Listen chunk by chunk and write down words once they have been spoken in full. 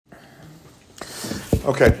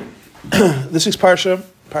Okay, this week's Parsha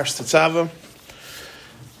Tetzaveh,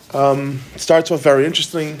 starts off very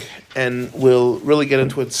interesting, and we'll really get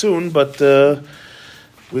into it soon, but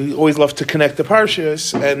we always love to connect the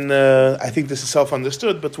Parshas, and I think this is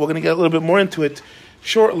self-understood, but we're going to get a little bit more into it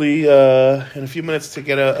shortly, in a few minutes, to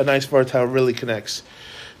get a nice part how it really connects.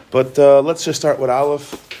 But let's just start with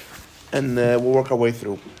Aleph, and we'll work our way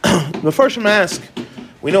through. The first one ask,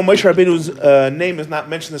 we know Moshe Rabbeinu's name is not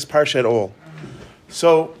mentioned in this Parsha at all.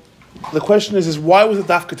 So the question is why was it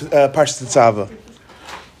Dafka Parsha Tetzaveh?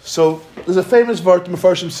 So there's a famous vart the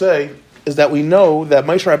Mefarshim say is that we know that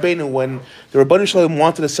Moshe Rabbeinu, when the Rebbeinu Shalom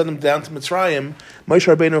wanted to send him down to Mitzrayim, Moshe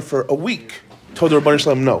Rabbeinu for a week told the Rebbeinu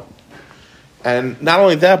Shalom no. And not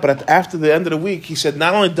only that, but after the end of the week, he said,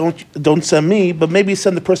 not only don't send me, but maybe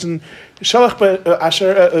send the person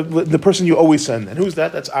the person you always send. And who's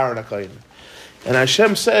that? That's Aaron HaKohen. And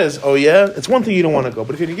Hashem says, oh yeah, it's one thing you don't want to go,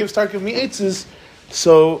 but if you start giving me eitzes,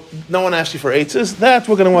 so no one asked you for eitzes, that's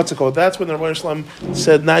we're going to That's when the Rebbeinu Shalom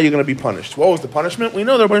said, now you're going to be punished. What was the punishment? We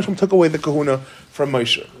know the Rebbeinu Shalom took away the kahuna from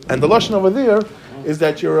Moshe. And the lashon over there is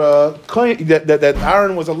that you're a kohen, that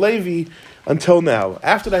Aaron was a Levi until now.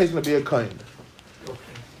 After that, he's going to be a kohen.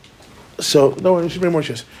 So no, it should be more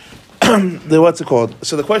just. So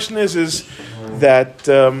the question is that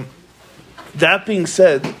that being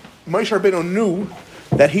said, Moshe Rabbeinu knew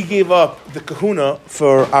that he gave up the kahuna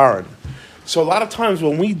for Aaron. So a lot of times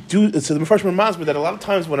when we do, so the Mefarshim reminds me that a lot of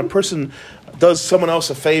times when a person does someone else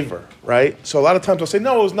a favor, right? So a lot of times they'll say,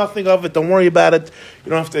 no, it was nothing of it, don't worry about it, you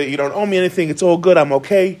don't owe me anything, it's all good, I'm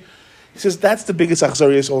okay. He says, that's the biggest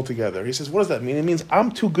achzarius altogether. He says, what does that mean? It means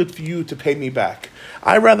I'm too good for you to pay me back.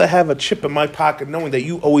 I'd rather have a chip in my pocket knowing that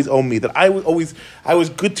you always owe me, that I was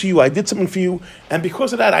good to you, I did something for you, and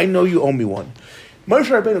because of that, I know you owe me one. Moshe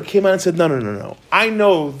Rabbeinu came out and said, no. I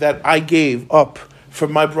know that I gave up for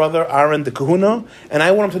my brother Aaron the kahuna, and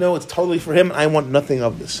I want him to know it's totally for him, and I want nothing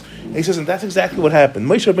of this. And he says, and that's exactly what happened.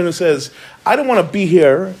 Moshe Rabbeinu says, I don't want to be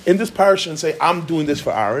here in this parasha and say, I'm doing this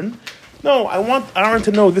for Aaron. No, I want Aaron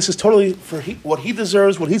to know this is totally for what he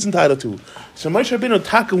deserves, what he's entitled to. So Moshe Rabbeinu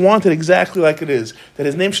Taka wanted exactly like it is, that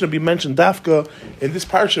his name shouldn't be mentioned Dafka in this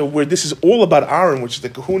parsha where this is all about Aaron, which is the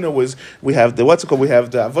kahuna, we have the we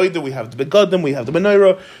have the avodah, we have the begadim, we have the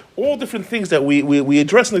menorah, all different things that we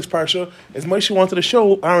address in this parsha. As Moshe wanted to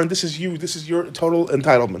show Aaron, this is your total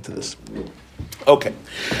entitlement to this. Okay,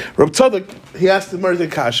 Reb Tzadok, he asked the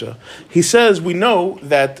Merzer Kasha. He says we know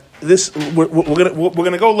that this we're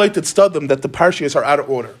gonna go late to Stadim that the parshas are out of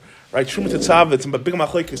order, right? Truma Tetzaveh, it's a big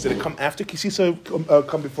machlokes. Did it come after Kisisa?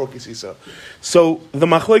 Come before Kisisa? So the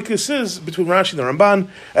machlokes is between Rashi and the Ramban.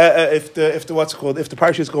 If the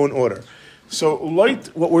parshas go in order. So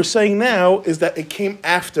what we're saying now is that it came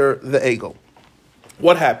after the Egel.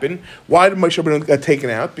 What happened? Why did Moshe Rabbeinu get taken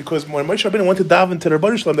out? Because when Moshe Rabbeinu went to daven to the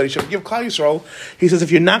Rebbeinu Shalom that he should forgive Klal Yisrael, he says,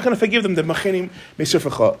 if you're not going to forgive them, then machinim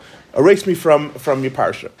me'sifrecha, erase me from your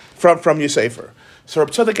parsha, from your sefer. So Reb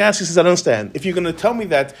Tzadok asks, he says, I don't understand. If you're going to tell me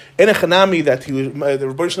that in a chanami that the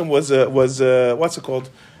Rebbeinu Shalom was what's it called?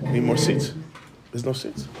 Need more seats? There's no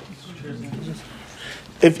seats.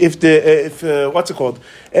 If what's it called?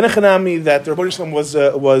 In a chanami that the Rebbeinu Shalom was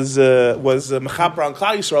mechaper on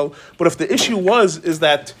Klal Yisrael, but if the issue is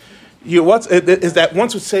that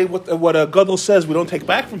once we say what a gadol says, we don't take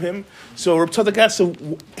back from him. So Reb Tzadok asked, so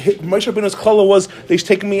Moshe Rabbeinu's klala was they should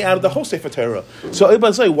take me out of the whole Sefer Torah. So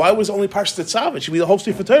everybody say, why was only Parshat Tetzaveh? It should be the whole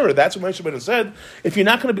Sefer Torah. That's what Moshe Rabbeinu said. If you're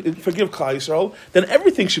not going to forgive Klal Yisrael, then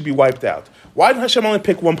everything should be wiped out. Why did Hashem only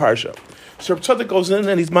pick one parsha? So Reb Tzadok goes in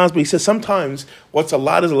and he's masbir. He says sometimes what's a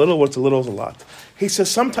lot is a little, what's a little is a lot. He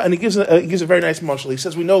says sometimes, and he gives a very nice marshal. He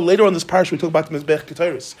says we know later on this parsha we talk about the Mizbech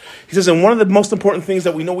Ketores. He says, and one of the most important things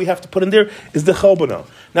that we know we have to put in there is the Chelbana.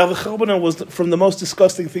 Now the Chelbana was from the most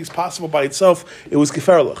disgusting things possible by itself. It was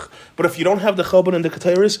Geferlich. But if you don't have the Chelbana and the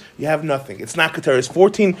Ketores, you have nothing. It's not Ketores.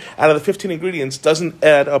 14 out of the 15 ingredients doesn't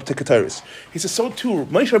add up to Ketores. He says so too.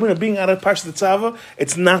 Moshe Rabbeinu being out of Parshat Tetzaveh,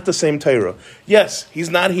 it's not the same Torah. Yes,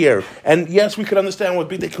 he's not here, and yes, we could understand what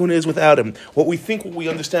B'dei Kahuna is without him. What we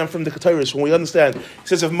understand from the Ketores, when we understand. He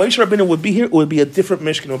says if Moshe Rabbeinu would be here, it would be a different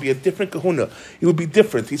Mishkan, it would be a different Kahuna. It would be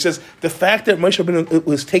different. He says the fact that Moshe Rabbeinu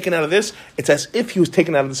was taken out of this, it's as if he was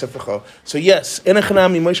taken out of the Sefer Chol. So yes, in a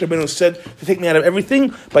Chanami, Moshe Rabbeinu said to take me out of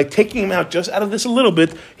everything. By taking him out just out of this a little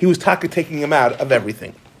bit, he was taking him out of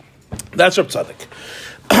everything. That's Reb Tzadok.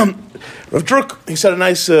 Rav Druk, he said a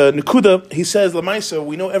nice nekuda. He says, Lamaisa,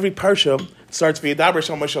 we know every parsha starts v'yedaber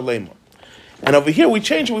shel Moshe Leima. And over here we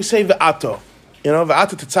change it, we say v'ato.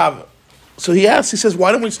 V'ato Tetzaveh. So he asks, he says,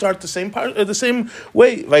 why don't we start the same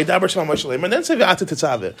way? V'yedaber shel Moshe Leima. And then say v'ato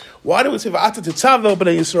Tetzaveh. Why do we say v'ato Tetzaveh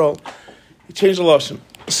b'nei Yisrael? He changed the lashon.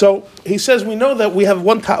 So he says we know that we have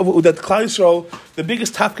that Klal Yisrael, the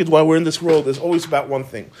biggest tafkid while we're in this world is always about one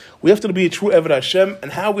thing. We have to be a true Eved Hashem,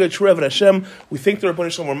 and how we are true Eved Hashem, we think the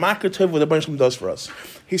Rebbeinu Shalom, we're makar tov what the Rebbeinu Shalom does for us.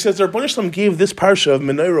 He says the Rebbeinu Shalom gave this parsha of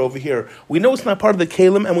Menorah over here. We know it's not part of the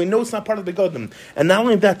Kalim, and we know it's not part of the Godim. And not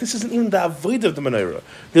only that, this isn't even the avodah of the Menorah.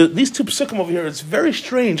 These two psukim over here, it's very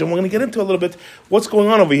strange, and we're going to get into a little bit what's going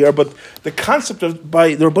on over here. But the concept of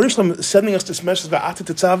by the Rebbeinu Shalom sending us this message about Ata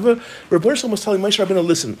Tetzaveh, Rebbeinu Shalom was telling Moshe Rabbeinu,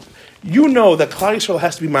 listen, you know that Klal Yisrael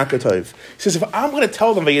has to be makar tov. He says, if I'm going to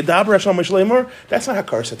tell them Vayedaber Hashem Mishleimor, that's not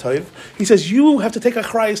hakar satov. He says, you have to take a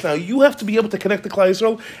chrayis now. You have to be able to connect to Klal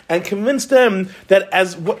Yisrael and convince them that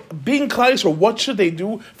being Klal Yisrael, what should they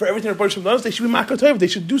do for everything Rebbeinu Shalom does? They should be makar tov. They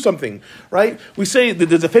should do something, right? We say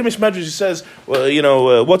there's a famous medrash who says,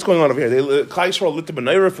 well, what's going on over here? Klal Yisrael lit the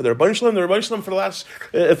Menorah for the Rebbeinu Shalom. The Rebbeinu Shalom for the last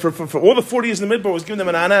for all the 40 years in the Midbar was giving them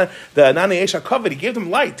the Anana Yesh HaKavod. He gave them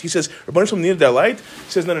light. He says Rebbeinu Shalom needed that light.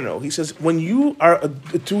 He says no. He says when you are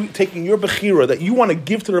taking your bechira that you want to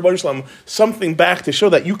give to the Rebbeinu Shalom something back to show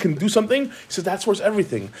that you can do something, he says that's worth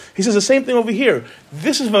everything. He says the same thing over here.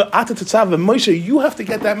 This is Ata Tetzaveh Moshe. You have to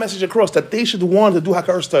get that message across that they should want to do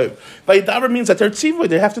Hakaras Tov. Vayedaber means that they're tzivui,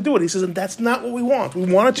 they have to do it. He says, and that's not what we want. We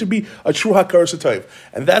want it to be a true Hakaras Tov,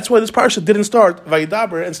 and that's why this parsha didn't start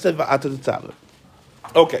Vayedaber instead of Ata Tetzaveh.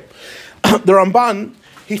 Okay, the Ramban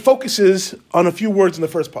he focuses on a few words in the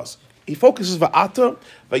first pasuk. He focuses Va'ata,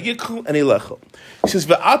 Vayikhu, and Ilecha. He says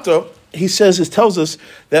Va'ata. He says, it tells us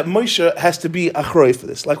that Moshe has to be achroi for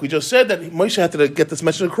this. Like we just said, that Moshe had to get this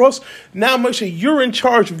message across. Now, Moshe, you're in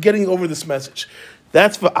charge of getting over this message.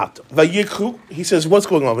 That's Va'ata. Vayikhu, he says, what's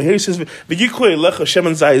going on over here? He says, Vayikhu elecha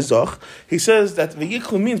shemen zayzoch. He says that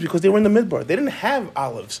Vayikhu means because they were in the Midbar. They didn't have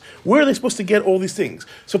olives. Where are they supposed to get all these things?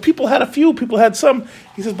 So people had a few, people had some.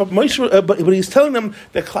 He says, but Moshe, but he's telling them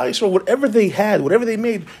that Klal Yisrael, whatever they had, whatever they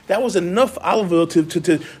made, that was enough olive oil for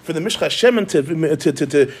the Mishcha Shemen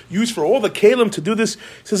to use for all the Kalim to do this. He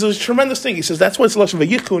says, it was a tremendous thing. He says, that's why it's a lesson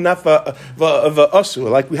Vayikhu, not Va'asu.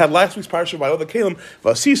 Like we had last week's parasha by all the Kalim,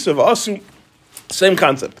 Va'asisa, Va'asu. Same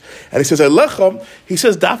concept. And he says, Elecha, he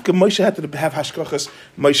says, Dafka Moshe had to have Hashkachas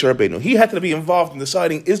Moshe Rabbeinu. He had to be involved in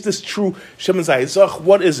deciding, is this true Shemen Zayizach?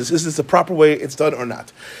 What is this? Is this the proper way it's done or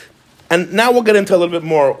not? And now we'll get into a little bit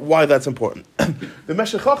more why that's important. The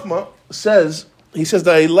Meshech Chochmah says, he says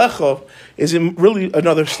that Eilecha is really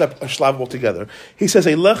another step, a shlav altogether. He says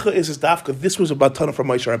Eilecha is his dafka. This was a batana from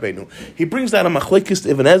Moshe Rabbeinu. He brings down a machlekes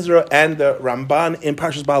Ibn Ezra and the Ramban in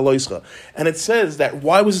Parshas Ba'al Loischa. And it says that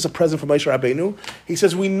why was this a present from Moshe Rabbeinu? He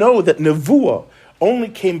says we know that Nevuah only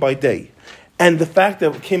came by day. And the fact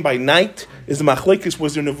that it came by night is the machlekes,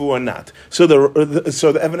 was there nevuah or not. So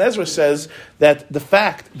the Ibn Ezra says that the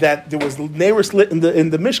fact that there was neiros lit in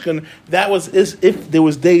the Mishkan, that was as if there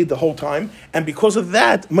was day the whole time, and because of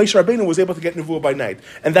that, Moshe Rabbeinu was able to get nevuah by night,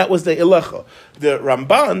 and that was the Elecha. The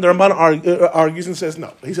Ramban argues and says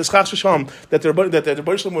no. He says Chas v'Shalom that the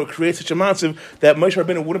Rebbeinu Shalom will create such a matziv that Moshe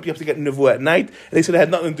Rabbeinu wouldn't be able to get nevuah at night, and they said it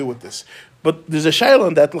had nothing to do with this. But there's a shayla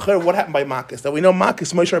on that. What happened by Makkas? That we know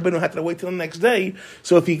Makkas, Moshe Rabbeinu had to wait till the next day.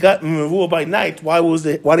 So if he got Nevuah by night, why do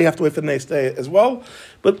you have to wait for the next day as well?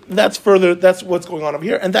 But that's what's going on over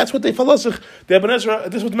here, and that's what they falosich. The Ibn Ezra,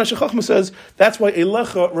 this is what the Meshech Chochmah says. That's why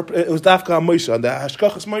Elecha it was Dafka Moshe, and the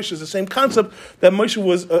Hashkachas Moshe is the same concept that Moshe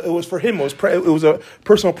was. It was for him. It was a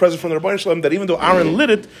personal present from the Rebbeinu Shalom that even though Aaron lit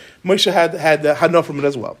it, Moshe had enough from it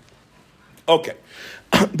as well. Okay,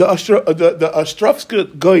 the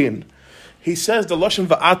Ostrovsky Goyin. He says the Lashon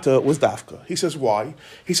Va'ata was Dafka. He says why?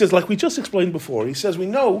 He says, like we just explained before, he says we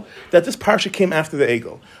know that this parsha came after the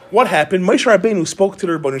Egel. What happened? Moshe Rabbeinu spoke to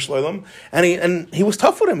the Rebbeinu Shalom, and he was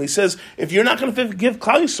tough with him. He says, if you're not going to give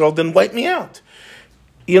Klal Yisrael, then wipe me out.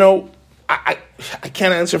 You know, I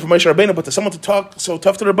can't answer for Moshe Rabbeinu, but to someone to talk so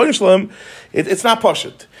tough to the Rebbeinu Shalom, it's not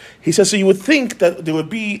pashut. He says, so you would think that there would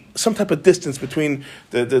be some type of distance between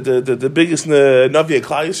the biggest Navi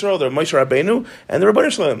Klal Yisrael, the Moshe Rabbeinu, and the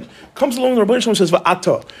Rebbeinu Shalom. Comes along, the Rebbeinu Shalom says,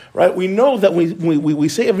 Va'ata, right? We know that we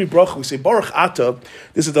say every bracha, we say Baruch Ata.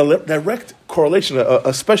 There's a direct correlation,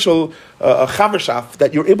 a special chavershaf,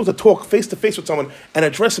 that you're able to talk face to face with someone and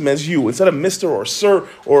address him as you, instead of Mr. or Sir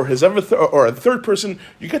or his or a third person.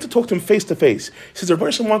 You get to talk to him face to face. He says the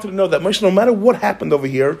Rebbeinu Shalom wanted to know that Moshe, no matter what happened over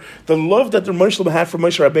here, the love that the Rebbeinu Shalom had for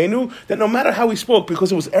Moshe Rabbeinu, that no matter how he spoke,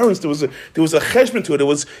 because it was errands, there was a cheshbon to it, there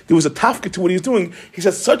was a tafka to what he was doing. He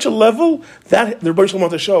said such a level that the Rebbeinu Shalom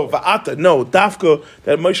wanted to show Va'ata, no dafka,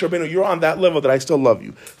 that Moshe Rabbeinu, you're on that level that I still love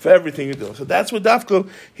you for everything you do. So that's what dafka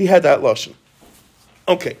he had that lashon.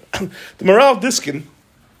 Okay, the Maral Diskin,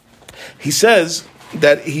 he says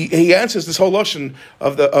that he answers this whole lashon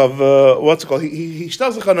of what's it called? He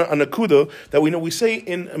tells us on a kudo that we say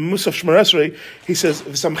in Musaf Shmar Esrei. He says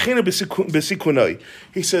v'samchena b'sikunai.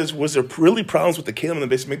 He says, was there really problems with the kelim and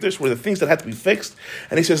the Beis Mikdash? Were there things that had to be fixed?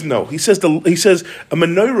 And he says no. He says a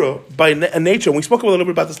menorah by nature. And we spoke a little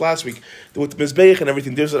bit about this last week with the mizbeach and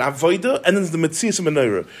everything. There's an avodah and then there's the mitzias of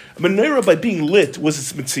menorah. A menorah by being lit was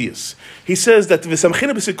its mitzias. He says that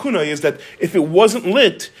v'samchena b'sikunai is that if it wasn't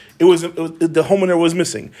lit, it was the homeowner was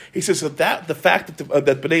missing. He says so that the fact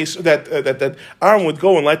that Aaron would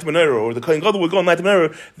go and light the menorah, or the Kohen Gadol would go and light the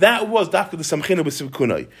menorah, that was dafka the samchina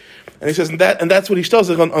b'sikunai. And he says and that's what he tells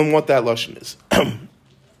us on what that lashon is.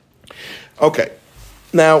 Okay,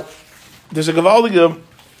 now there's a gavaldige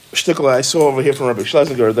shtickle I saw over here from Rabbi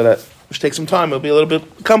Schlesinger that which takes some time. It'll be a little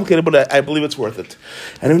bit complicated, but I believe it's worth it.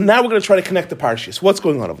 And now we're going to try to connect the parshas. What's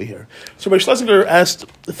going on over here? So Rabbi Schlesinger asked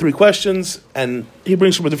 3 questions, and he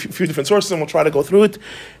brings from a few different sources, and we'll try to go through it.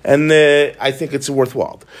 And I think it's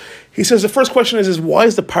worthwhile. He says the first question is why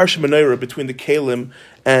is the parsha menorah between the kelim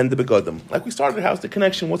and the begadim? Like we started, how's the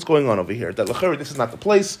connection? What's going on over here? That l'chari, this is not the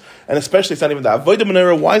place, and especially it's not even the avodah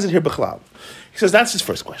menorah. Why is it here b'chlal? He says that's his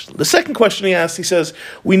first question. The second question he asks, he says,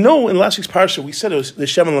 we know in last week's parsha we said it was the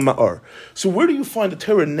Shemen Lama'ar. So where do you find the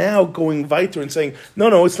Torah now going weiter and saying,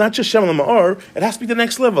 no, it's not just Shemen Lama'ar, it has to be the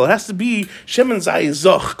next level. It has to be Shemen Zay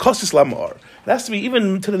Zoch, Kosis Lama'ar. It has to be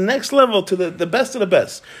even to the next level, to the best of the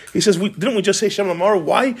best. He says, didn't we just say Shemen Lama'ar?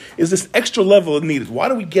 Why is this extra level needed? Why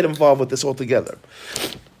do we get involved with this altogether?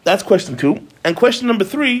 That's question 2. And question number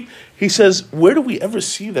 3, he says, where do we ever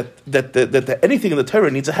see that anything in the Torah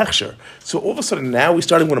needs a hechsher? So all of a sudden now we're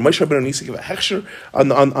starting when a Moshe Rabbeinu needs to give a hechsher on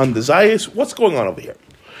the Zayis. What's going on over here?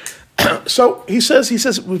 So he says,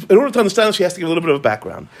 in order to understand this, he has to give a little bit of a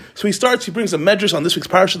background. So he brings a medrash on this week's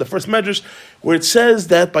parasha, the first medrash, where it says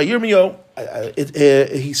that by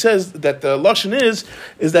Yirmiyahu, he says that the lashon is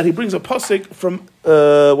that he brings a pasuk from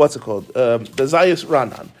the Zayis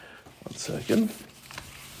Ranan. 1 second.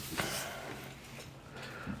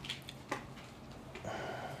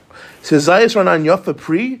 It says Zayis Ranan Yafa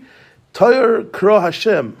Pri Toyer Kro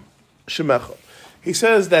Hashem Shemecha. He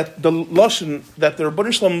says that the lashon that the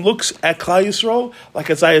Rebbeinu Shalom looks at Klal Yisrael like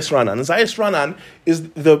a Zayis Ranan. And Zayis Ranan is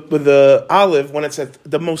the olive when it's at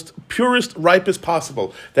the most purest, ripest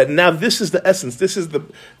possible. That now this is the essence. This is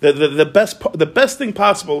the best thing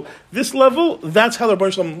possible. This level, that's how the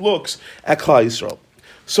Rebbeinu Shalom looks at Klal Yisrael.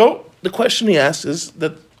 So the question he asks is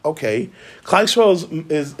that, okay, Klal Yisrael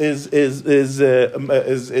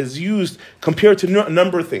is used compared to a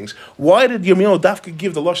number of things. Why did Yirmiyahu Dafka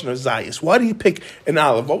give the lashon of Zayis? Why did he pick an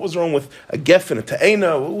olive? What was wrong with a geffen, a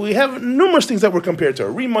ta'ena? We have numerous things that were compared to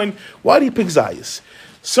a remind. Why did he pick Zayis?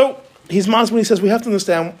 So he's masmid. He says we have to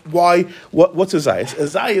understand why. What's a Zayis? A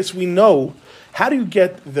Zayis, we know. How do you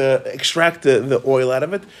extract the oil out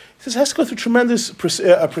of it? He says it has to go through tremendous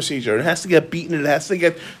procedure. It has to get beaten, it has to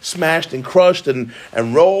get smashed and crushed and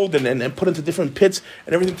rolled and put into different pits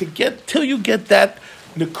and everything till you get that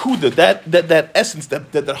nakuda, that essence,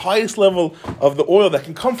 that highest level of the oil that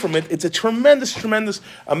can come from it. It's a tremendous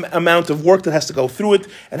amount of work that has to go through it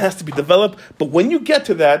and has to be developed. But when you get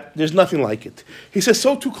to that, there's nothing like it. He says,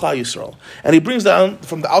 so too Klal Yisrael. And he brings down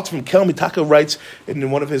from the Alter from Kel Mitaka writes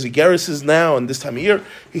in one of his Igerises now and this time of year,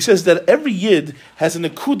 he says that every Yid has a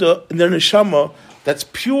nakuda in their neshama that's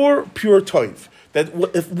pure toiv. That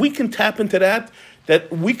if we can tap into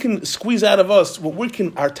that we can squeeze out of us our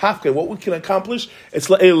tafka, what we can accomplish, it's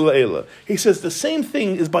la'ela la'ela. He says the same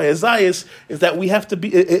thing is by Azayas, is that we have to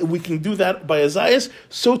be, we can do that by Azayas,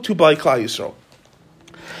 so too by Klal Yisrael.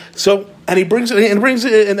 So, and he brings it, and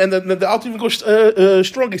the Alter even goes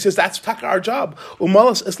strong. He says that's taka our job.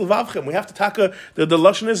 Umalas eslavavchem. We have to taka the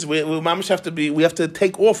lashon is we have to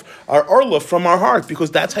take off our orla from our heart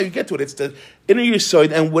because that's how you get to it. It's the inner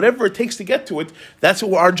yesod, and whatever it takes to get to it, that's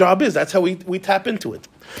what our job is. That's how we tap into it.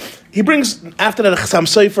 He brings after that a Chassam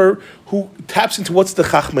Sofer who taps into what's the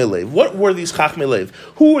Chachmei Lev. What were these Chachmei Lev?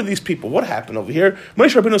 Who were these people? What happened over here?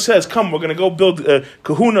 Moshe Rabbeinu says, "Come, we're going to go build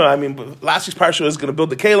Kahuna." I mean, last week's parsha is going to build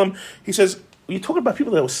the Kalim. He says, "You're talking about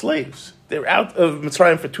people that were slaves. They were out of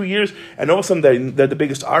Mitzrayim for 2 years, and all of a sudden they're the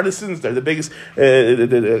biggest artisans. They're the biggest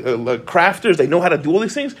crafters. They know how to do all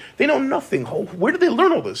these things. They know nothing. Where did they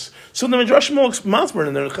learn all this?" So the Midrash Malzburn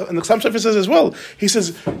and the Chassam Sofer says as well. He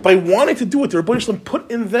says by wanting to do it, the Rebbeinu Shalom put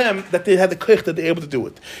in them that they had the koich that they're able to do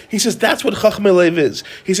it. He says that's what Chachmei Lev is.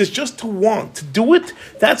 He says just to want to do it,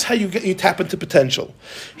 that's how you tap into potential.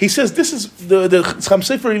 He says this is the Chassam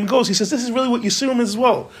Sofer even goes. He says this is really what Yisurim is as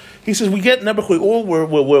well. He says we get Nebuch, we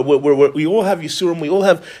all have Yisurim, we all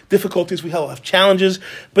have difficulties, we all have challenges,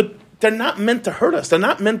 but they're not meant to hurt us. They're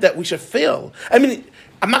not meant that we should fail. I mean,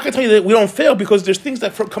 I'm not going to tell you that we don't fail, because there's things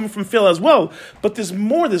that come from fail as well. But there's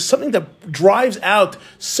more. There's something that drives out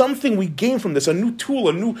something we gain from this, a new tool,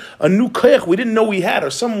 a new koyach we didn't know we had,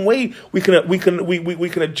 or some way we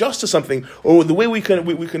can adjust to something, or the way we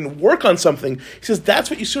can work on something. He says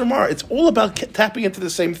that's what Yisurim are. It's all about tapping into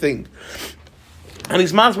the same thing. And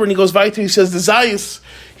he's masber, and he goes weiter. He says the zayis.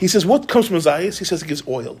 He says, what comes from zayis? He says it gives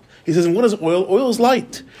oil. He says, and what is oil? Oil is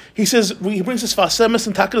light. He says, he brings us fasemes,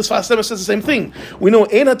 and Takadas fasemes says the same thing. We know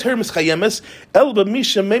ein hatermis chayemes el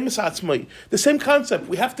b'misha meimis atzmai. The same concept.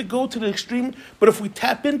 We have to go to the extreme, but if we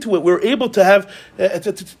tap into it, we're able to have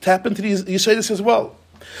to tap into these. You say this as well.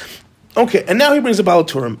 Okay, and now he brings the Baal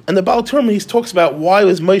Turim, and the Baal Turim, he talks about why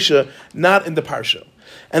was Moshe not in the parsha.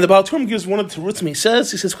 And the Baal Turim gives one of the terutzim. He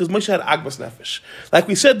says because Moshe had agbas nefesh. Like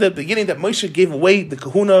we said at the beginning, that Moshe gave away the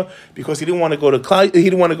kahuna because he didn't want to go to Klal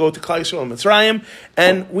Yisrael and Mitzrayim.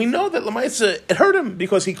 And we know that Lamaisa, it hurt him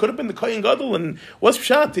because he could have been the Kohen Gadol, and what's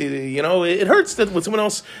pshat? It hurts that when someone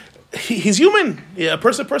else, he's human. Yeah, a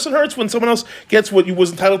person hurts when someone else gets what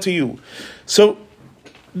was entitled to you. So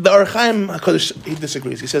the Or Chaim HaKadosh, he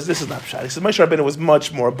disagrees. He says this is not pshat. He says Moshe Rabbeinu was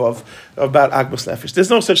much more about Agbas Nefesh. There's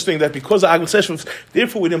no such thing that because of Agbas Nefesh,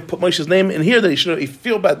 therefore we didn't put Moshe's name in here, that he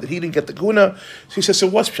feel bad that he didn't get the guna. So he says, so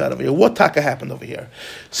what's pshat over here? What taka happened over here?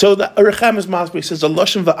 So the Or Chaim is masber. He says the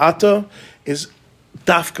Lashon Va'ata is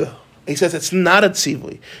dafka. He says it's not a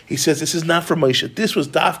tzivui. He says this is not for Moshe. This was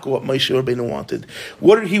dafka what Moshe Rabbeinu wanted.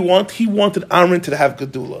 What did he want? He wanted Aaron to have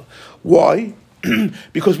gedula. Why?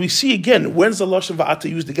 Because we see again, when's the Lashon Va'ata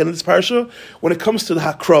used again in this parasha? When it comes to the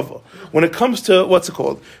Hakrava. When it comes to,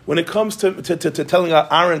 when it comes to telling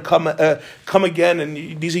Aaron, come again,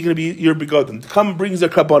 and these are going to be your begotten. Come brings their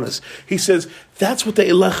karbanos. He says, that's what the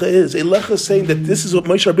Elecha is. Elecha is saying that this is what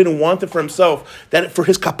Moshe Rabbeinu wanted for himself, that for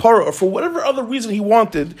his kapara, or for whatever other reason he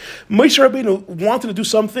wanted, Moshe Rabbeinu wanted to do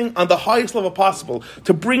something on the highest level possible.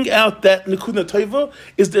 To bring out that Nekudna Tova,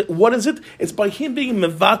 what is it? It's by him being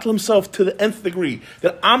mevatel himself to the nth degree.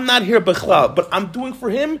 That I'm not here b'chlal, but I'm doing for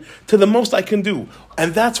him to the most I can do.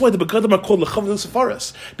 And that's why the Begadim are called L'chavdei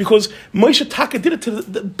Sefaris. Because Moshe Taka did it to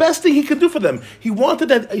the best thing he could do for them. He wanted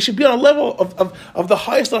that he should be on a level of the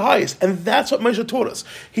highest of the highest. And that's what Moshe taught us.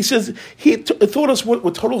 He says, he taught us what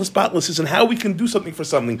total hisbatlis is and how we can do something for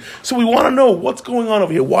something. So we want to know what's going on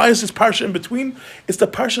over here. Why is this parsha in between? It's the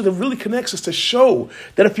parsha that really connects us to show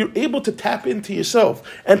that if you're able to tap into yourself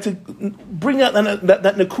and to bring out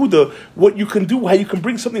that nakuda, what you can do, how you can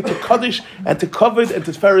bring something to Kaddish and to Kavod and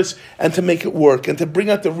to Feris and to make it work and to bring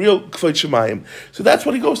out the real Kvod Shemayim. So that's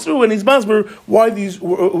what he goes through, and he's masber why these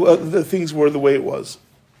the things were the way it was.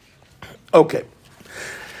 Okay,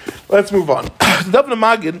 let's move on. The David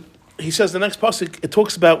Magid, he says the next pasuk, it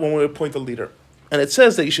talks about when we appoint a leader, and it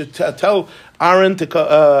says that you should tell Aaron to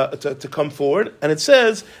come forward, and it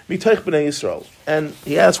says Mitoich Bnei Yisrael, and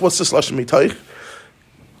he asks, what's this lashon Mitoich?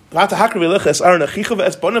 He says,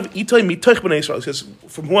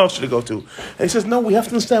 from who else should I go to? And he says, no, we have to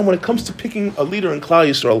understand when it comes to picking a leader in Klal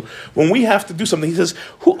Yisrael, when we have to do something, he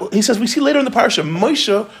says, we see later in the parasha,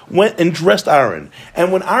 Moshe went and dressed Aaron.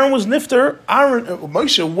 And when Aaron was nifter,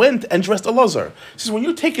 Moshe went and dressed Elazar. He says, when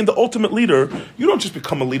you're taking the ultimate leader, you don't just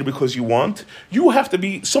become a leader because you want. You have to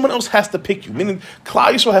be, someone else has to pick you. Meaning, Klal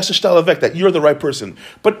Yisrael has to shtel avek that you're the right person.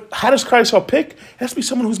 But how does Klal Yisrael pick? It has to be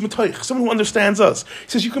someone who's metoich, someone who understands us. He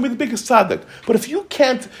says, you can be the biggest tzaddik, but if you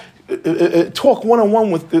can't talk one-on-one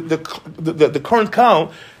with the current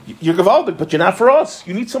Kal, you're gavaldik, but you're not for us.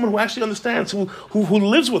 You need someone who actually understands, who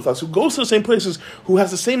lives with us, who goes to the same places, who has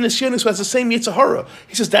the same nisyonis, who has the same yitzhahara.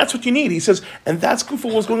 He says that's what you need. He says, and that's good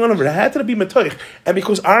for what's going on over there. It had to be metoich, and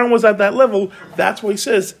because Aaron was at that level, that's why he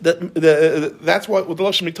says that that's what the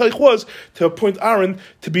lashon metoich was, to appoint Aaron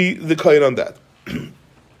to be the kohen on that.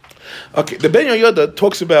 Okay, the Ben Yehoyada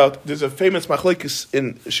talks about, there's a famous machlekes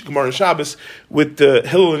in Gemara and Shabbos with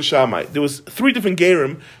Hillel and Shammai. There was 3 different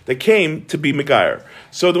gerim that came to be Megayer.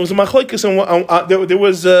 So there was a machlekes, and there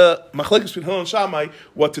was a machlekes between Hillel and Shammai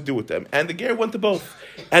what to do with them. And the ger went to both.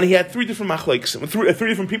 And he had 3 different machlekes. 3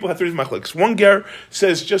 different people had 3 different machlekes. One ger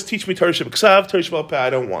says, just teach me Torah Shebeksav, Torah Shebal Peh, I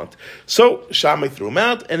don't want. So Shammai threw him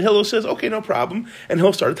out, and Hillel says, okay, no problem. And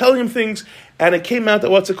Hillel started telling him things, and it came out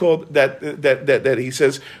that that he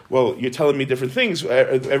says, well, you're telling me different things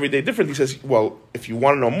every day different. He says, well, if you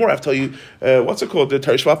want to know more, I have to tell you the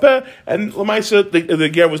Torah Shebal Peh. And Lamaisa, the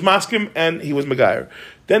ger was maskim, and he was Megayer.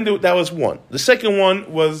 Then that was one. The second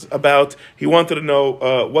one was about, he wanted to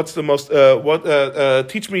know what's the most,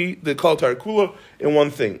 teach me the Kol Torah Kula in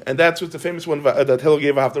one thing. And that's what the famous one that Hillel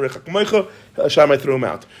gave after Rechak Moicha, Shammai threw him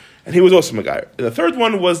out. and he was also Megayer. And the third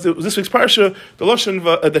one was this week's parsha, the lashon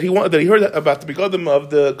that he heard about the begadim of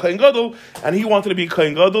the Kohen Gadol, and he wanted to be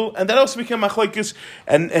Kohen Gadol, and that also became machlokes.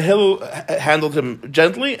 And Hillel handled him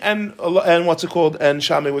gently, and what's it called? And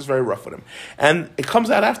Shammai was very rough with him. And it comes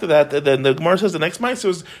out after that. Then the Gemara says the next mitzvah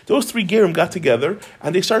was those three gerim got together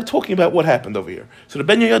and they started talking about what happened over here. So the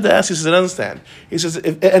Ben Yehoyada asks, he says, I understand. He says,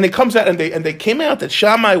 and it comes out, and they came out that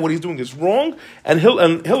Shammai, what he's doing is wrong, and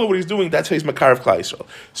Hillel, what he's doing, that's how he's Makar of Klal Yisrael.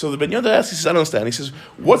 So the Ben Yehoyada asks, he says, I don't understand. He says,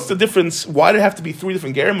 what's the difference? Why do it have to be three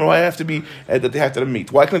different gerim, or why do it have to be that they have to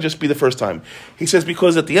meet? Why can't it just be the first time? He says,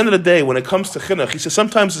 because at the end of the day, when it comes to chinuch, he says,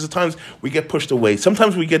 sometimes there's times we get pushed away,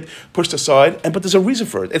 sometimes we get pushed aside, but there's a reason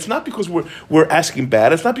for it. It's not because we're asking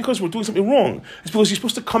bad. It's not because we're doing something wrong. It's because you're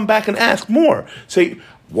supposed to come back and ask more. Say,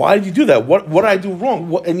 why did you do that? What did I do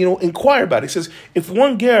wrong? And inquire about it. He says, if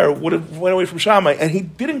one ger would have went away from Shammai and he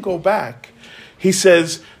didn't go back, he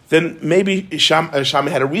says, then maybe Shammai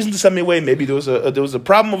had a reason to send me away. Maybe there was a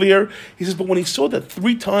problem over here. He says, but when he saw that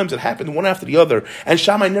three times it happened, one after the other, and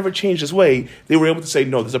Shammai never changed his way, they were able to say,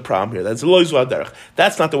 no, there's a problem here. That's lo yizua derech.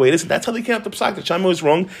 That's not the way it is. And that's how they came up to Psak, that Shammai was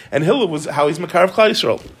wrong, and Hillel was how he's Makar of Klal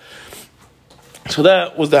Yisrael. So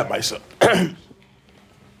that was that Maisa.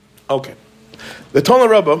 Okay. The Tona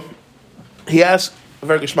Rebbe, he asked a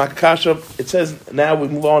very geshmak kasha. It says, now we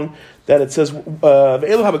move on, that it says,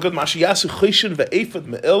 Ve'elu have a good mashiyasu chishin ve'efad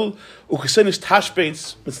me'il u'chesenis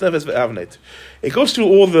tashbeitz mitzneves ve'avnet. It goes through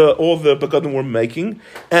all the begadim we're making,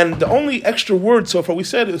 and the only extra word so far we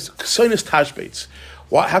said is chesenis tashbeitz.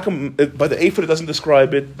 Why? How come by the ephod it doesn't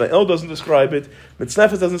describe it? By El doesn't describe it.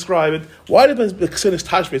 Mitznefes doesn't describe it. Why did the Chesenis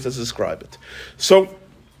Tashbeitz doesn't describe it? So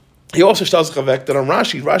he also tells Chavek that on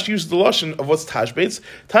Rashi uses the lashon of what's Tashbeitz.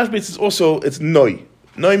 Tashbeitz is also it's noi.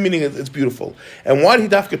 Noi meaning it's beautiful. And why did he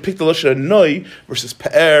dafka pick the lashon of noi versus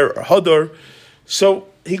pe'er or hadar? So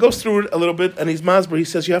he goes through it a little bit, and he's masber. He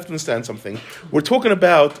says you have to understand something. We're talking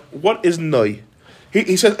about what is noi.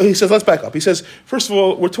 He says, let's back up. He says, first of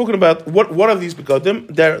all, we're talking about what are these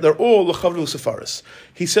begadim? They're all l'chavru sefaris.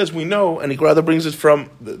 He says we know, and he rather brings it from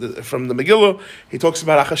the Megillah. He talks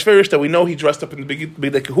about Achashverosh, that we know he dressed up in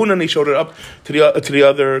the kahuna, and he showed it up to the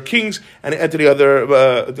other kings and to the other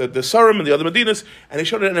the Sarim and the other Medinas, and he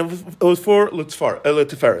showed it, and it was for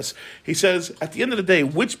Tiferes. He says at the end of the day,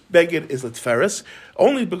 which beged is Tiferes?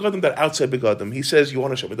 Only begadim that are outside begadim. He says, you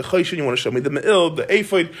want to show me the choshen, you want to show me the me'il, the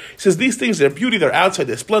ephod. He says these things, they're beauty, they're outside,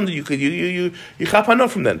 they're splendid. You chap hana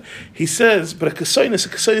from them. He says, but a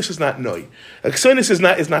kesoinus is not noi. A kesoinus is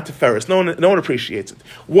not teferis. No one appreciates it.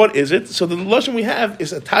 What is it? So the lashon we have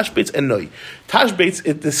is a tashbeitz and noi. Tashbeitz,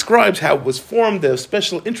 it describes how it was formed, the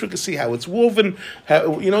special intricacy, how it's woven.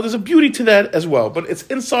 There's a beauty to that as well. But it's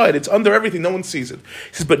inside, it's under everything. No one sees it.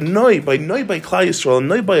 He says, but noi by Klal Yisrael, and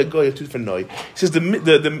noi by a goy are two different noi. He says the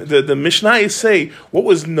Mishnayos say what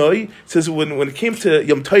was noi. It says when it came to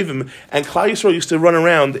Yom Tovim and Klal Yisrael used to run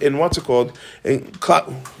around in what's it called? Klal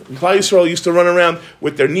Yisrael used to run around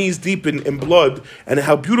with their knees deep in blood, and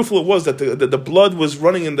how beautiful it was that the blood was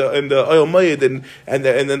running in the oil mayid and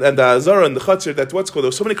the azara and the chatzir. That what's called. There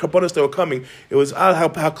were so many karbanos that were coming. It was how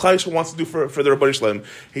Klal Yisrael wants to do for the Rabbanei Shalom.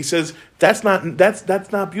 He says that's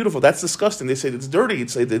not beautiful. That's disgusting. They say it's dirty.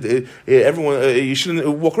 It's everyone you shouldn't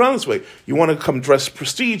walk around this way. You want to come dress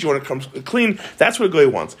prestige. You want to come clean. That's what a guy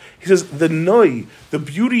wants. He says the noi, the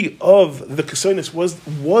beauty of the kesoinus was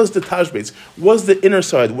the tashbeitz, was the inner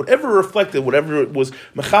side, whatever reflected, whatever it was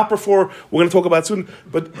mechaper for. We're going to talk about soon,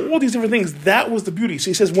 but all these different things, that was the beauty.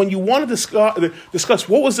 So he says when you want to discuss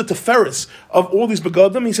what was the teferis of all these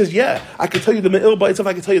begadim, he says I can tell you the me'il by itself,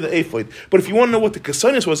 I can tell you the ephod, but if you want to know what the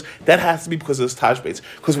kesoinus was, that has to be because of this tashbeitz,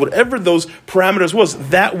 because whatever those parameters was,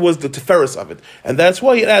 that was the teferis of it, and that's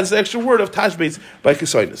why it adds the extra word of tashbeitz by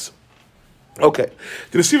kesoinus. Okay,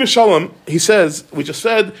 the Nesiv Shalom, he says, we just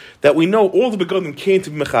said that we know all the begadim came to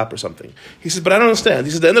be mechap or something. He says, but I don't understand.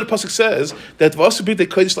 He says, the end of the pasuk says that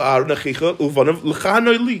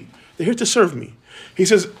they're here to serve me. He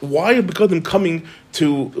says, why are begadim coming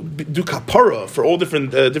to do kapara for all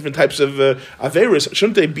different types of averis?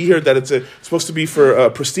 Shouldn't they be here that it's supposed to be for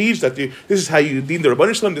prestige? That this is how you deem the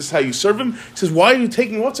Rabbanei Shalom, this is how you serve him? He says, why are you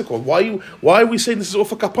taking what's it called? Why are we saying this is all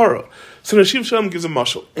for kapara? So Nesiv Shalom gives a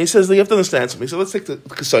mashal, and he says that you have to understand something. He said, let's take the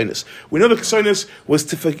kesoinus. We know the kesoinus was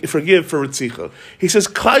to forgive for ritzicha. He says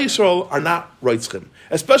Klal Yisrael are not reitzchim,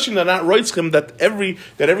 especially they're not reitzchim that every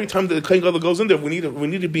time the Kohen Gadol goes in there, we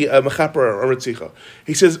need to be a mechaper or a ritzicha. Ritzicha.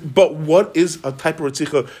 He says, but what is a type of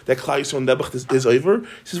Ritzicha that Klal Yisrael and Nebuch is over? He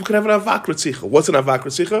says, we could have an Avak Ritzicha. What's an Avak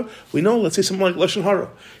Ritzicha? We know, let's say something like Lashon Hara.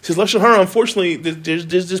 He says, Lashon Hara, unfortunately,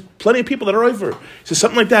 there's plenty of people that are over. He says,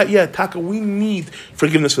 something like that, yeah, Taka, we need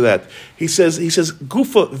forgiveness for that. He says,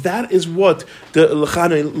 Gufa, that is what the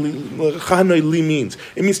Lechanoi Li means.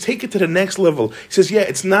 It means take it to the next level. He says, yeah,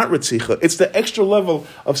 it's not Ritzicha. It's the extra level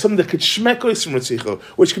of something that could shmekos from Ritzicha,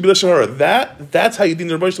 which could be Lashon Hara. That's how you deem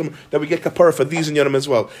the Rebbe Shalom, that we get kapara for these in Yonam as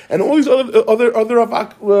well. And all these other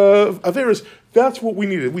Averis, that's what we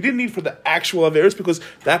needed. We didn't need for the actual Averis because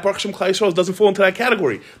that Baruch Hashem Klal Yisrael doesn't fall into that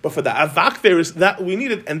category. But for the Avak Averis, that we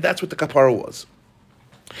needed, and that's what the kapara was.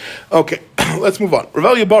 Okay, let's move on. Rav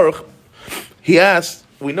Elia Baruch, he asked,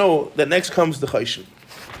 we know that next comes the Chayshin.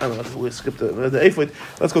 I don't know, we skipped the Ephod.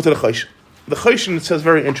 Let's go to the Chayshin. The Chayshin, it says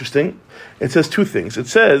very interesting. It says two things. It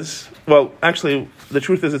says, well, actually, the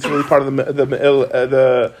truth is it's really part of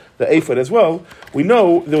the Ephod as well. We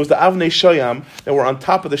know there was the Avnei Shoyam that were on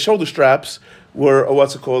top of the shoulder straps, were,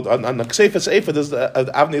 what's it called, on the Ksefas Ephod, there's the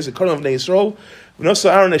Avnei Zikaron of Bnei Yisrael. We know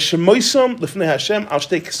Aaron es Shemoisam Lefnei Hashem al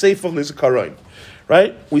Shtei Ksefah Lizikaron.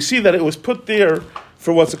 Right? We see that it was put there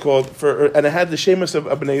for what's it called, and it had the shemus of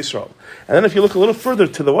Bnei Yisrael. And then if you look a little further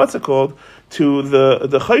to the what's it called, to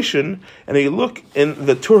the Chayshin, and you look in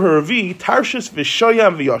the Tur HaRavi, Tarshis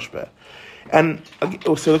v'Shoyam v'Yoshbeh. And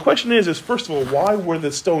so the question is first of all, why were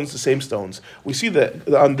the stones the same stones? We see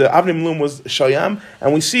that on the Avnei Malum was Shoyam,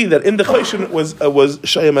 and we see that in the Chayshin was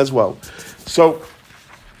Shoyam as well. So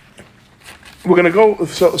we're going to go.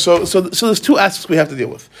 So there's two aspects we have to deal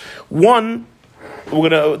with. One,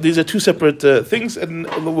 these are two separate things, and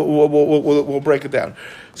we'll break it down.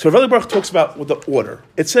 So Rav Elia Baruch talks about the order.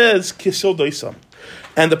 It says Kisol Doisam,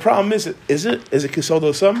 and the problem is it Kisol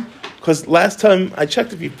Doisam? Because last time I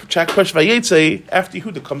checked, if you check Pesh Vayetze, after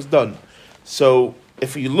Yehuda comes done. So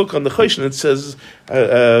if you look on the Chayshin, it says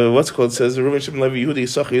what's it called? It says Reuven Shimon Levi Yehuda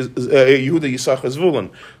Yisachar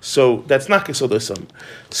Zvulun. So that's not Kisol Doisam.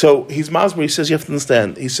 So he's Masber. He says you have to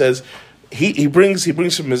understand. He says. He brings from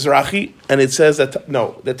Mizrahi, and it says that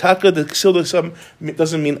no, the Taka, the Ksil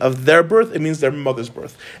doesn't mean of their birth, it means their mother's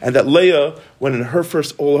birth. And that Leah went in her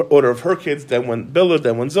first order of her kids, then went Bilhah,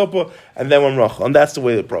 then went Zilpah, and then went Rachel. And that's the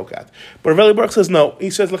way it broke out. But Rav Elia Baruch says no.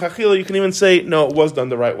 He says, L'chachila, you can even say, no, it was done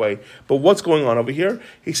the right way. But what's going on over here?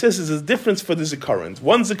 He says there's a difference for the Zikarons.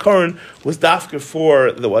 One Zikaron was Dafka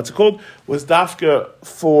for the, what's it called? Was Dafka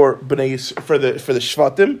for B'nai, for the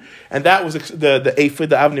Shvatim, and that was the Ephod,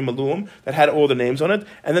 the Avnei Malum, that had all the names on it.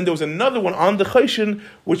 And then there was another one on the Chayshin,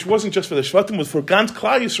 which wasn't just for the Shvatim, was for Gans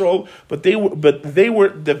Klal Yisrael, but they were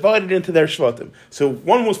divided into their Shvatim. So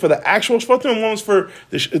one was for the actual Shvatim, and one was for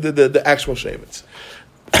the actual Shevetz.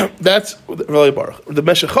 That's Rav Elia Baruch. The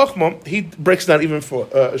Meshech Chochmah, he breaks down even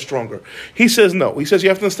stronger. He says no. He says you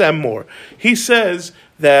have to understand more. He says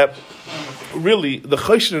that really the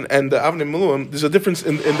Chayshin and the Avnei Malum, there's a difference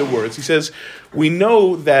in the words. He says we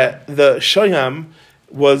know that the Shoyam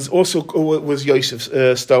was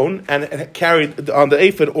Yosef's stone, and it carried on the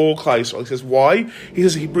ephod all Klal Yisrael. He says why? He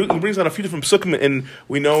says he brings on a few different psukim, and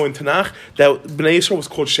we know in Tanakh that Bnei Yisrael was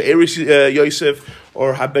called She'eris Yosef,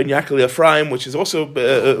 or Haben Yakeli Ephraim, which is also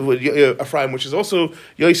Ephraim, which is also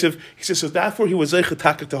Yosef. He says so. Therefore, he was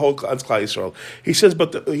zeichetaka to whole Klal Yisrael. He says,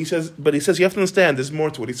 but he says you have to understand. There's more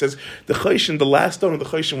to it. He says the Chayshin, the last stone of the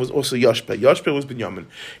Chayshin, was also Yoshpeh. Yoshpeh was Binyamin.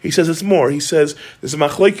 He says it's more. He says there's a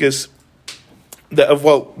machlokes.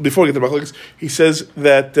 Before we get to Machlokes, he says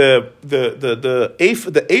that the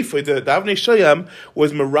Ephod, the Avnei Shoyam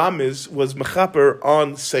was Meramiz, was Mechaper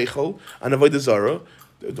on Seichel, on Avodah Zarah,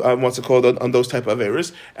 what's it called, on those type of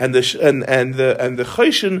errors, and the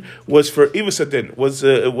Chayshin was for Ivasadin, was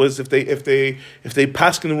if they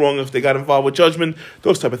passed in the wrong, if they got involved with judgment,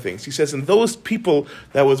 those type of things. He says, and those people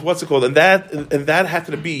that was what's it called, and that had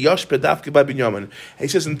to be Yoshpeh Dafke by Binyamin. And he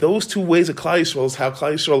says, in those two ways of Klal Yisrael is how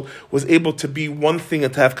Klal Yisrael was able to be one thing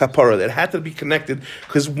and to have kapara. That had to be connected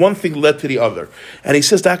because one thing led to the other. And he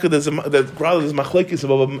says that there's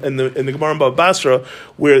machlekes in the Gemara in Baba Basra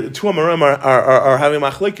where the two Amorim are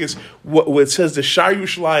having machlekes, where it says the Shar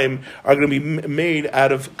Yerushalayim are going to be made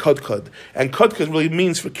out of kadkad, and kadkad really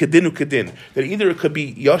means for kedinu kedin, that either it could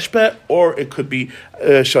be Yoshpeh or it could be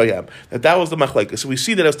Shoyam. That was the machlekes. So we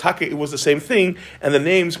see that as Taka it was the same thing, and the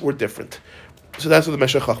names were different. So that's what the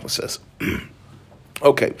Meshech Chochmah says.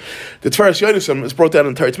 Okay, the Tveres Yonason is brought down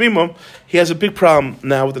in Teretz Mimah. He has a big problem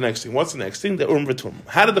now with the next thing. What's the next thing? The V'Tum.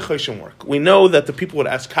 How did the Chayshin work? We know that the people would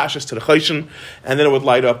ask kashas to the Chayshin, and then it would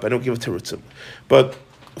light up and it would give a terutzim. But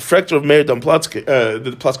Frektor of Meir Dam Platzke,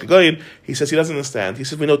 the Platzke Goyin, he says he doesn't understand. He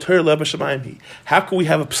says we know Torah Leba Shemaim. How can we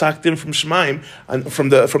have a psak din from Shemaim and from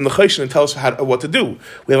the Choshen and tell us what to do?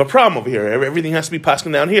 We have a problem over here. Everything has to be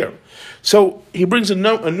passing down here. So he brings a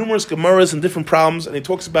numerous Gemaras and different problems, and he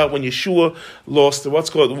talks about when Yeshua lost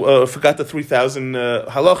forgot the 3,000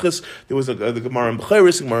 halachas. There was the Gemara in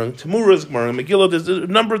Bechiris, the Gemara in Temuras, the Gemara in Megillah. There's a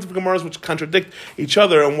number of different Gemaras which contradict each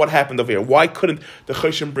other, and what happened over here. Why couldn't the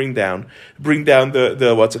Choshen bring down bring down the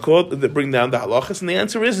halachas? And the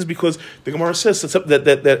answer is because the Gemara says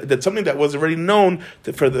that something that was already known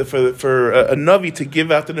for a Navi to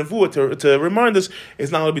give out the Nevuah to remind us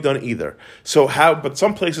is not allowed to be done either. So but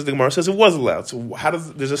some places the Gemara says it was allowed. So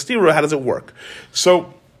there's a stira, how does it work?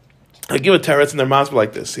 So I give a teretz in their masber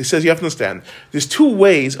like this. He says you have to understand there's two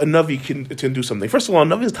ways a Navi can do something. First of all, a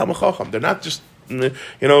Navi is Talmid Chacham. They're not just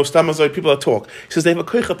stamazoi people that talk. He says they have a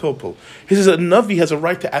koicha pilpul. He says a Navi has a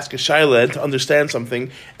right to ask a shaila and to understand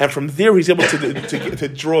something, and from there he's able to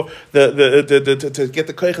draw to get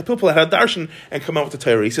the koicha pilpul had a darshan and come out with the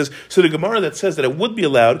Torah. He says so. The Gemara that says that it would be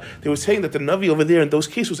allowed, they were saying that the Navi over there in those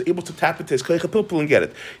cases was able to tap into his koicha pilpul and get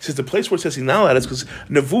it. He says the place where it says he's not allowed is because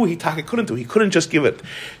Nevu he couldn't do. He couldn't just give it.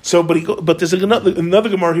 So, but there's another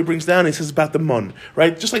Gemara he brings down. He says about the mun,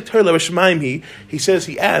 right? Just like Torah Shemaim, he says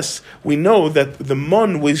he asks. We know that the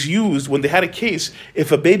mun was used when they had a case.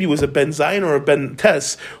 If a baby was a ben zayin or a ben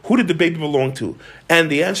tes, who did the baby belong to? And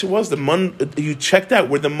the answer was the mun. You checked out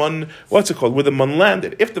where the mun. Where the mun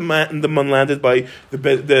landed. If the mun landed by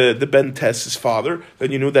the ben tes's father,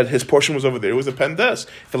 then you knew that his portion was over there. It was a ben tes.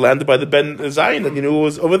 If it landed by the ben zayin, then you knew it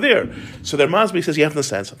was over there. So their Masbi says you have to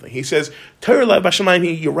understand something. He says Torah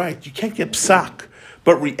B'Shamayim. You're right. You can't get psak,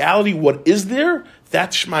 but reality, what is there?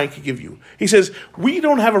 That Shmai can give you. He says, we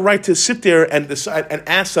don't have a right to sit there and decide and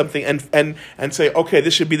ask something and say, okay,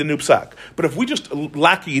 this should be the new psak. But if we just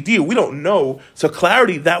lack a idea, we don't know. So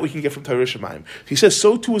clarity, that we can get from Torah Shemaim. He says,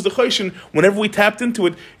 so too is the Choshen. Whenever we tapped into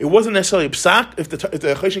it, it wasn't necessarily a psak. If the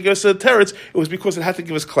Choshen gave us the teretz, it was because it had to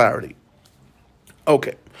give us clarity.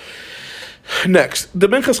 Okay. Next, the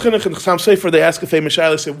Minchas Chinuch and Chassam Sofer, they ask a famous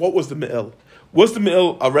shaila, say, what was the me'il? Was the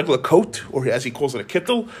me'il a regular coat, or as he calls it, a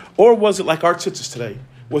kittel, or was it like our tzitzis today?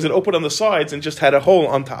 Was it open on the sides and just had a hole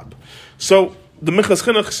on top? So the Minchas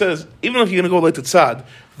Chinuch says, even if you're going to go like the tzad,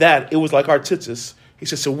 that it was like our tzitzis. He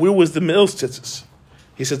says, so where was the me'il's tzitzis?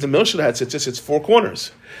 He says the me'il should have had tzitzis, it's four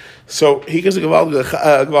corners. So he gives a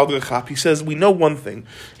Gevaldige Chap. He says, we know one thing.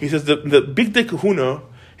 He says the big day kahuna.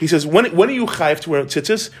 He says, when are you chayiv to wear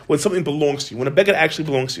tzitzis? When something belongs to you, when a beggar actually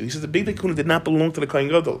belongs to you. He says the big kahuna did not belong to the kohen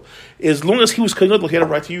gadol. As long as he was kohen gadol, he had a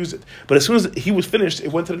right to use it. But as soon as he was finished,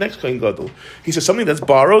 it went to the next kohen gadol. He says something that's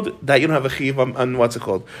borrowed that you don't have a chiv on what's it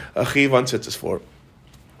called, a chiv on tzitzis for.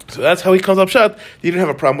 So that's how he comes up shot. He didn't have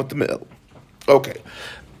a problem with the me'il. Okay,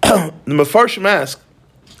 the Mefarshim ask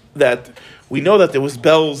that. We know that there was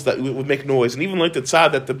bells that would make noise, and even like the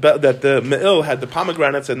tzad that the me'il had the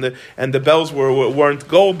pomegranates and the bells weren't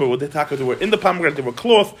gold, but they were in the pomegranate, they were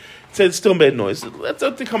cloth. It said it still made noise. That's how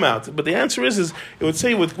they come out. But the answer is it would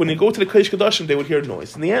say when you go to the Kodesh Kodashim, they would hear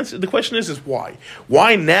noise. And the question is why?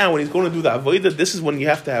 Why now when he's going to do the avodah, this is when you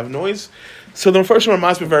have to have noise? So the first one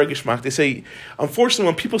are very gishmak. They say, unfortunately,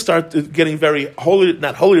 when people start getting very holy,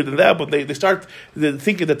 not holier than that, but they start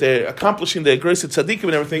thinking that they're accomplishing their grace at tzaddikim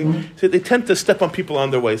and everything, so they tend to step on people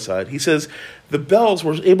on their wayside. He says the bells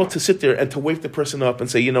were able to sit there and to wake the person up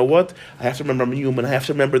and say, you know what? I have to remember I'm human. I have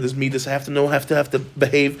to remember this midas. I have to know. I have to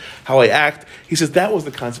behave how I act. He says that was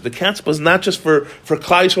the concept. The concept was not just for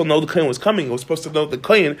Klal Yisrael to know the kohen was coming. It was supposed to know the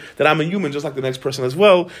kohen that I'm a human, just like the next person as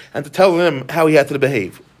well, and to tell them how he had to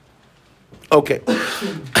behave. Okay,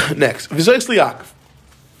 next. V'zoyis liYaakov.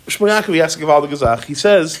 Shmuel Yaakov, he asks Gevaldige Gezach. He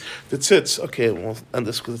says the tzitz. Okay, we'll end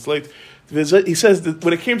this because it's late. He says that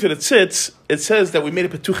when it came to the tzitz, it says that we made a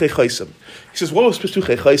petuchei chaysim. He says, what was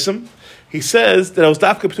petuchei chaysim? He says that it was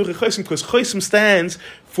dafka petuchei chaysim because chaysim stands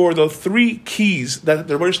for the three keys that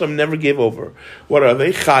the Rebbeinu Shalom never gave over. What are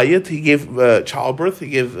they? Chayit, he gave childbirth, he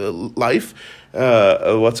gave life.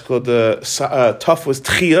 What's called tough was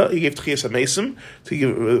tchia. He gave tchia samesim to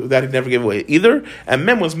give that he never gave away either. And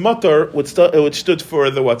mem was matar, which stood for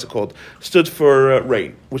stood for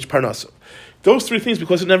rain, which parnasa. Those three things,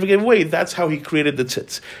 because it never gave away, that's how he created the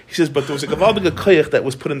tzitz. He says, but there was a gavaldige koyach that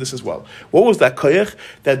was put in this as well. What was that koyach?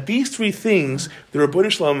 That these three things, the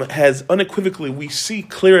Rebbeinu Shalom has unequivocally, we see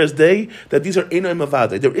clear as day, that these are einay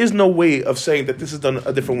mavade. There is no way of saying that this is done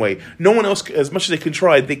a different way. No one else, as much as they can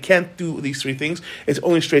try, they can't do these three things. It's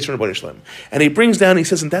only straight from the Rebbeinu Shalom. And he brings down, he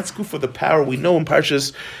says, and that's good for the power we know in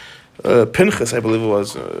Parshas Pinchas, I believe it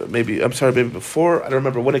was, maybe before, I don't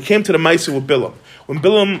remember, when it came to the Maisa with Bilam. When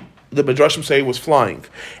Bilam the Midrashim say was flying.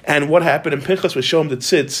 And what happened? And Pinchas would show him the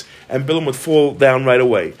tzitz, and Bilam would fall down right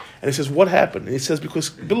away. And he says, what happened? And he says,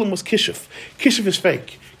 because Bilam was kishuf. Kishuf is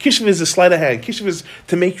fake. Kishuf is a sleight of hand. Kishuf is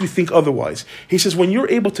to make you think otherwise. He says, when you're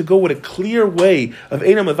able to go with a clear way of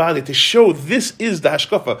Einam Avali to show this is the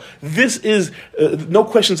hashkafa, this is no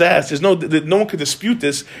questions asked, there's no one could dispute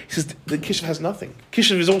this, he says, the Kishuf has nothing.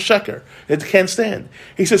 Kishuf is all sheker. It can't stand.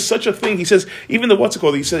 He says, such a thing, he says, even the what's it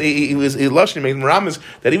called, he said, he was Lashon, made Ramas,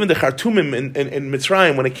 that even the Khartoumim in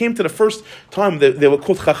Mitzrayim, when it came to the first time, they were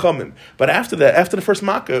called Chachamim. But after that, after the first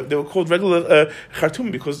Makkah, they were called regular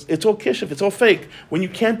Khartoumim, because it's all Kishuf, it's all fake. When you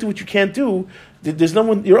can't do what you can't do, there's no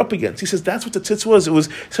one you're up against. He says that's what the tzitz was. It was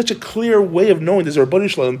such a clear way of knowing there's a Rabbanu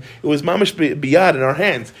Shalom. It was mamash biyad in our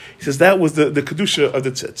hands. He says that was the kedusha of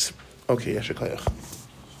the tzitz. Okay, Yashar Kayach.